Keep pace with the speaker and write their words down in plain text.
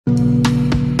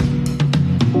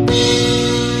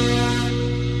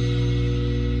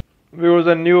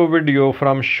viewers, a new video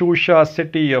from Shusha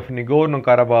city of Nagorno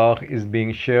Karabakh is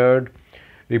being shared.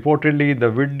 Reportedly, the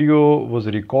video was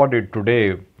recorded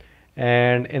today,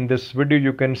 and in this video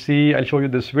you can see, I'll show you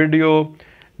this video,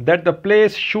 that the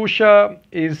place Shusha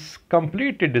is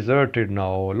completely deserted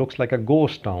now. Looks like a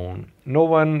ghost town. No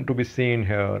one to be seen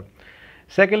here.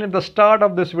 Secondly, at the start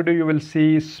of this video you will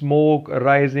see smoke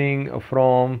rising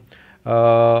from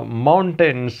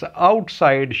mountains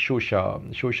outside Shusha.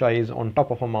 Shusha is on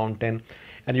top of a mountain,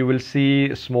 and you will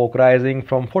see smoke rising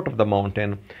from foot of the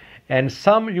mountain. And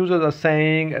some users are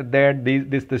saying that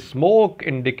this smoke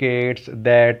indicates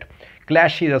that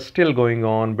clashes are still going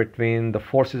on between the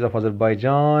forces of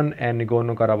Azerbaijan and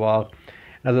Nagorno Karabakh.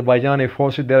 Azerbaijani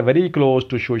forces, they are very close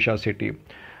to Shusha city.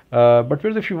 But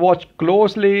if you watch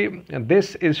closely,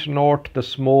 this is not the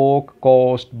smoke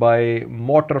caused by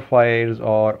mortar fires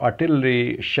or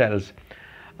artillery shells.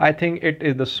 I think it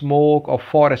is the smoke of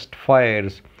forest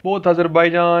fires. Both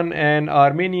Azerbaijan and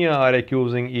Armenia are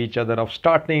accusing each other of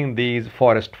starting these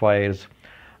forest fires.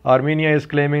 Armenia is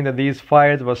claiming that these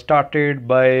fires were started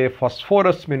by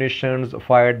phosphorus munitions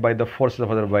fired by the forces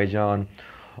of Azerbaijan.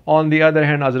 On the other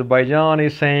hand, Azerbaijan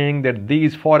is saying that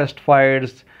these forest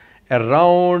fires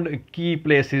around key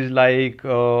places like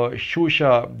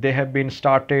Shusha, they have been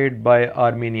started by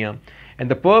Armenia. And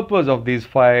the purpose of these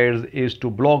fires is to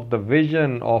block the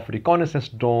vision of reconnaissance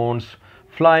drones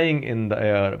flying in the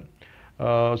air.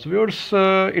 So viewers,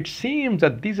 it seems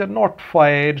that these are not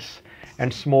fires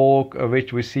and smoke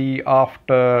which we see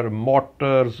after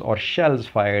mortars or shells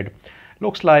fired.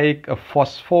 Looks like a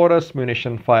phosphorus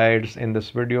munition fires in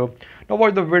this video. Now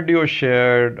watch the video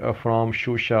shared from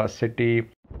Shusha city.